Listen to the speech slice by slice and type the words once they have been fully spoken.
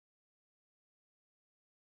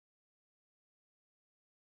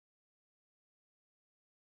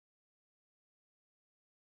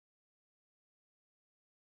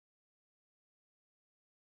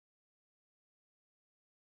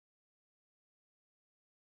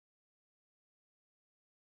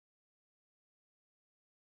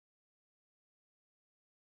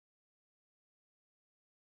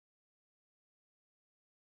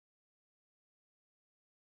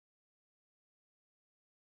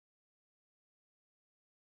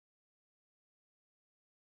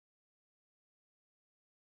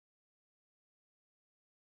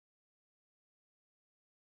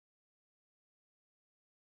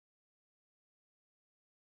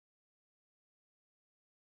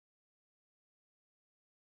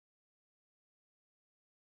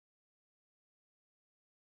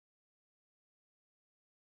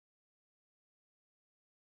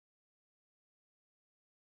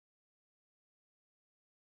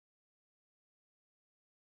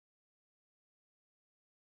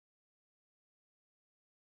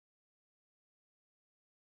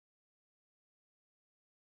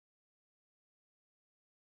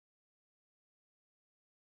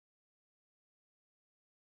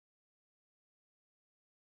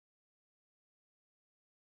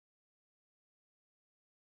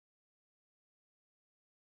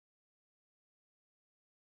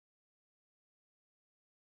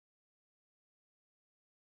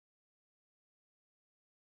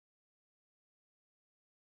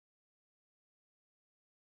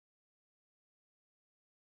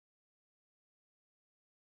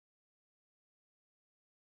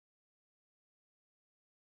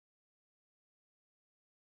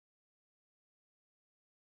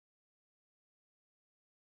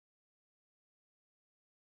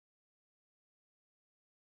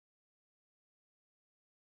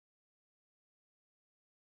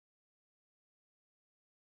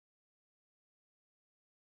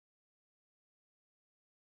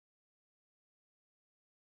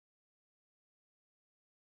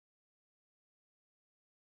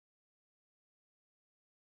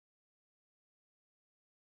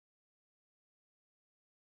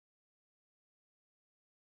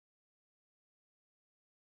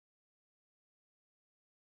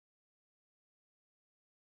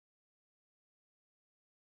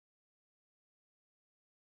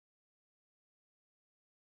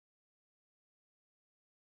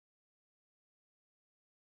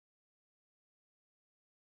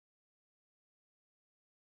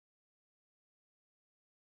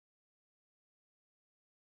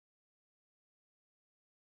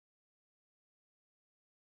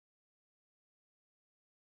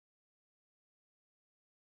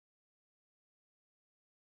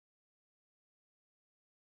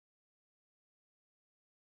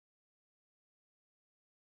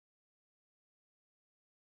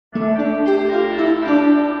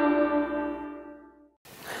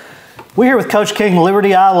We're here with Coach King, Liberty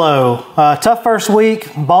Eylau. Tough first week.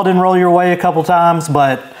 Ball didn't roll your way a couple times,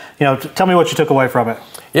 but tell me what you took away from it.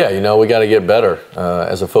 Yeah, we got to get better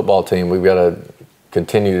as a football team. We've got to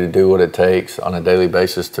continue to do what it takes on a daily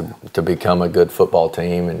basis to become a good football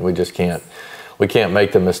team, and we can't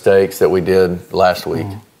make the mistakes that we did last week.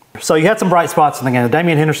 So you had some bright spots in the game.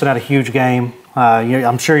 Damian Henderson had a huge game.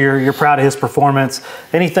 I'm sure you're proud of his performance.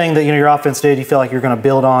 Anything that your offense did you feel like you're going to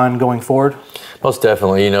build on going forward? Most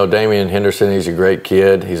definitely. Damian Henderson, he's a great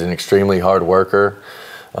kid. He's an extremely hard worker.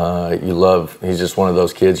 He's just one of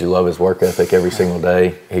those kids, you love his work ethic every single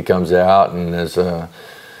day. He comes out and is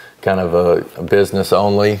kind of a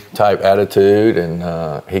business-only type attitude,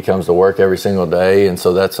 and he comes to work every single day, and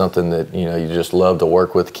so that's something that, you just love to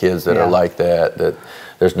work with kids that are like that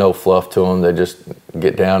there's no fluff to them. They just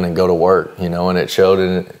get down and go to work, and it showed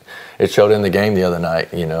in the game the other night.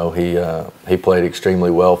 He played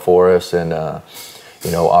extremely well for us, and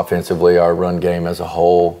offensively, our run game as a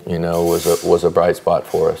whole, was a bright spot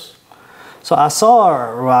for us. So I saw,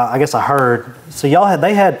 or I guess I heard, so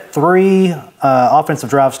they had 3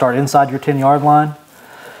 offensive drives start inside your 10-yard line.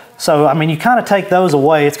 So, you kind of take those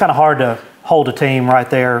away. It's kind of hard to hold a team right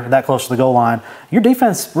there that close to the goal line. Your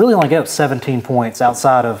defense really only gave up 17 points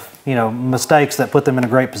outside of, mistakes that put them in a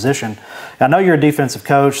great position. I know you're a defensive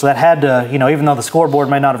coach, so that had to, even though the scoreboard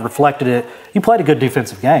may not have reflected it, you played a good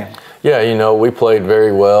defensive game. Yeah, we played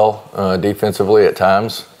very well defensively at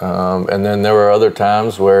times, and then there were other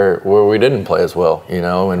times where we didn't play as well,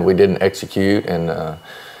 and we didn't execute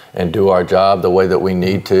and do our job the way that we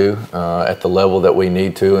need to at the level that we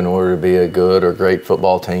need to in order to be a good or great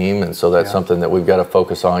football team, and so that's something that we've got to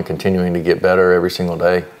focus on, continuing to get better every single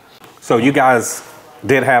day. So you guys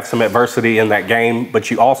did have some adversity in that game, but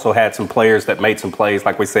you also had some players that made some plays.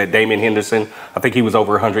 Like we said, Damian Henderson, I think he was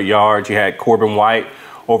over 100 yards. You had Corbin White,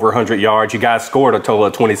 over 100 yards. You guys scored a total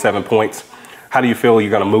of 27 points. How do you feel you're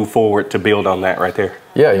going to move forward to build on that right there?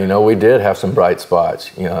 Yeah, we did have some bright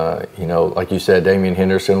spots. Like you said, Damian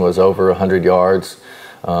Henderson was over 100 yards.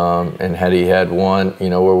 And had he had one,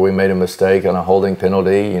 where we made a mistake on a holding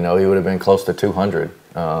penalty, he would have been close to 200.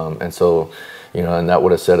 And so, and that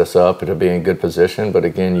would have set us up to be in good position. But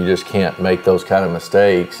again, you just can't make those kind of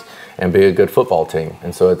mistakes and be a good football team.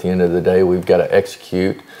 And so at the end of the day, we've got to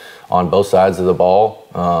execute on both sides of the ball,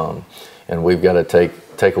 and we've got to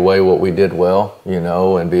take away what we did well,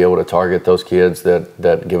 and be able to target those kids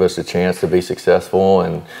that give us a chance to be successful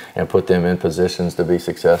and put them in positions to be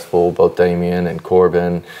successful, both Damian and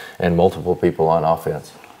Corbin and multiple people on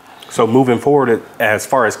offense. So moving forward, as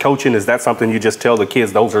far as coaching, is that something you just tell the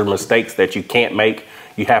kids those are mistakes that you can't make?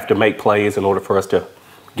 You have to make plays in order for us to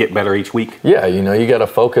get better each week? Yeah, you got to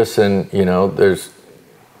focus, and,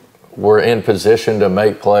 we're in position to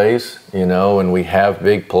make plays, and we have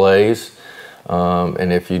big plays.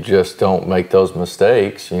 And if you just don't make those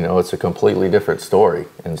mistakes, it's a completely different story.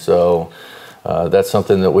 And so that's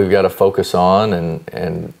something that we've got to focus on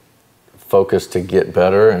and focus to get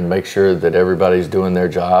better and make sure that everybody's doing their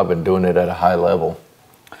job and doing it at a high level.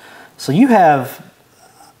 So you have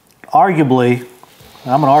arguably,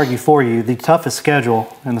 I'm going to argue for you, the toughest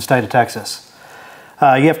schedule in the state of Texas.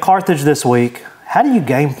 You have Carthage this week. How do you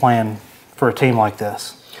game plan for a team like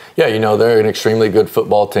this? Yeah, they're an extremely good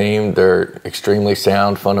football team. They're extremely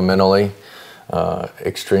sound fundamentally,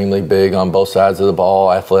 extremely big on both sides of the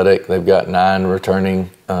ball, athletic. They've got 9 returning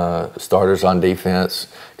starters on defense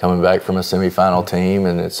coming back from a semifinal team,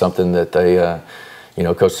 and it's something that they,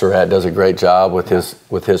 Coach Surratt does a great job with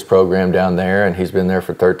his program down there, and he's been there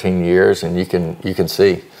for 13 years, and you can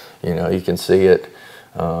see, you can see it.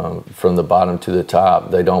 From the bottom to the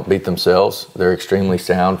top. They don't beat themselves. They're extremely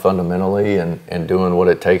sound fundamentally and doing what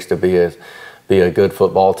it takes to be a good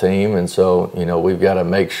football team. And so, we've got to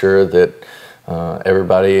make sure that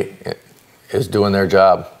everybody is doing their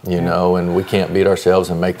job, and we can't beat ourselves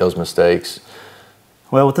and make those mistakes.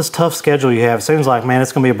 Well, with this tough schedule you have, it seems like, man,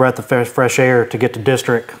 it's going to be a breath of fresh air to get to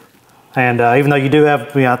district. And even though you do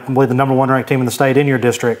have, I believe, the #1 ranked team in the state in your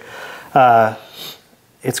district,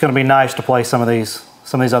 it's going to be nice to play some of these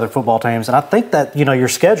other football teams. And I think that, your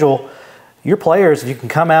schedule, your players, if you can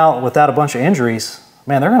come out without a bunch of injuries,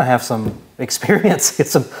 man, they're going to have some experience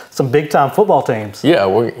against some big-time football teams. Yeah,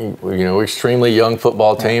 we're extremely young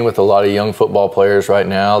football team with a lot of young football players right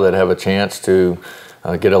now that have a chance to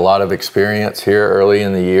get a lot of experience here early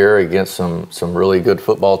in the year against some really good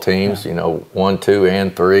football teams, 1, 2,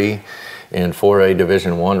 and 3 in 4A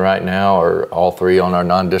Division I right now, are all 3 on our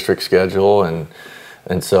non-district schedule.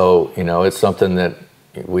 And so, it's something that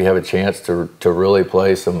we have a chance to really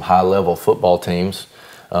play some high-level football teams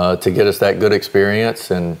to get us that good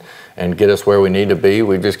experience and get us where we need to be.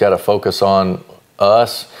 We've just got to focus on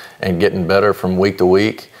us and getting better from week to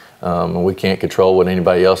week. And we can't control what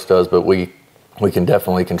anybody else does, but we can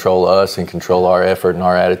definitely control us and control our effort and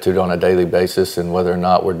our attitude on a daily basis, and whether or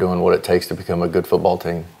not we're doing what it takes to become a good football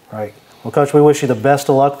team. Right. Well, Coach, we wish you the best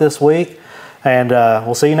of luck this week, and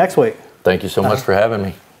we'll see you next week. Thank you so much for having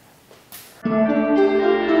me.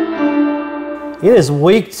 It is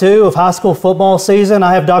week 2 of high school football season.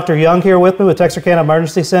 I have Dr. Young here with me with Texarkana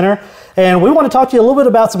Emergency Center, and we want to talk to you a little bit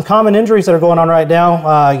about some common injuries that are going on right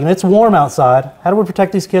now. It's warm outside. How do we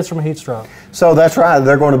protect these kids from a heat stroke? So that's right.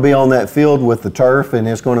 They're going to be on that field with the turf, and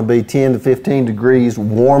it's going to be 10 to 15 degrees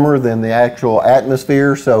warmer than the actual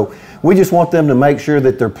atmosphere. So we just want them to make sure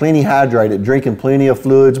that they're plenty hydrated, drinking plenty of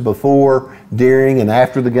fluids before, during, and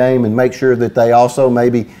after the game, and make sure that they also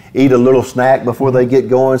maybe eat a little snack before they get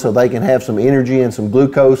going so they can have some energy and some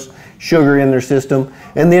glucose, sugar in their system.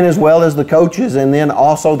 And then as well as the coaches and then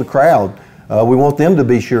also the crowd. We want them to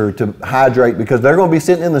be sure to hydrate because they're going to be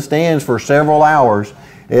sitting in the stands for several hours,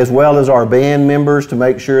 as well as our band members, to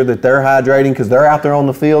make sure that they're hydrating because they're out there on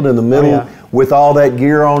the field in the middle with all that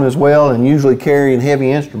gear on as well, and usually carrying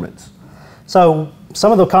heavy instruments. So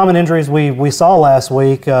some of the common injuries we saw last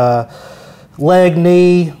week, leg,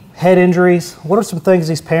 knee, head injuries. What are some things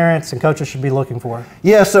these parents and coaches should be looking for?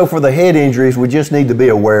 Yeah, so for the head injuries, we just need to be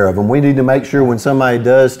aware of them. We need to make sure when somebody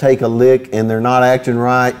does take a lick and they're not acting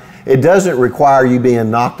right, it doesn't require you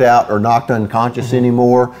being knocked out or knocked unconscious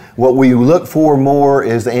anymore. What we look for more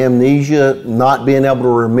is amnesia, not being able to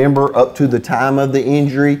remember up to the time of the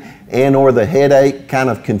injury, and or the headache, kind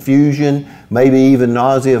of confusion, maybe even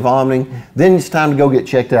nausea, vomiting. Then it's time to go get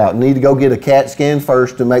checked out. You need to go get a CAT scan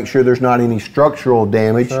first to make sure there's not any structural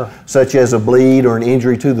damage, such as a bleed or an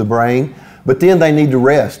injury to the brain. But then they need to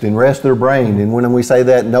rest their brain. And when we say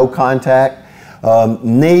that, no contact.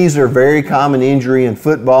 Knees are a very common injury in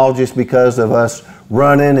football just because of us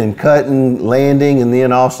running and cutting, landing, and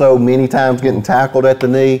then also many times getting tackled at the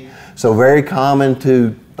knee. So very common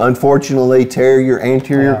to, unfortunately, tear your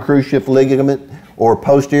anterior cruciate ligament or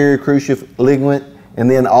posterior cruciate ligament, and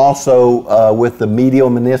then also with the medial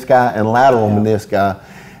menisci and lateral menisci.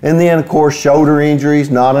 And then, of course, shoulder injuries,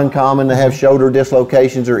 not uncommon to have shoulder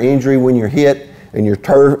dislocations or injury when you're hit and your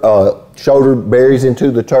shoulder buries into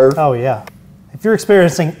the turf. Oh, yeah. If you're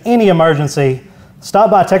experiencing any emergency, stop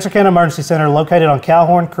by Texarkana Emergency Center located on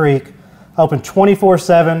Calhoun Creek, open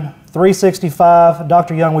 24/7, 365.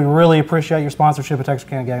 Dr. Young, we really appreciate your sponsorship of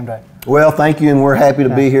Texarkana Game Day. Well, thank you, and we're happy to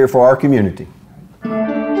be here for our community.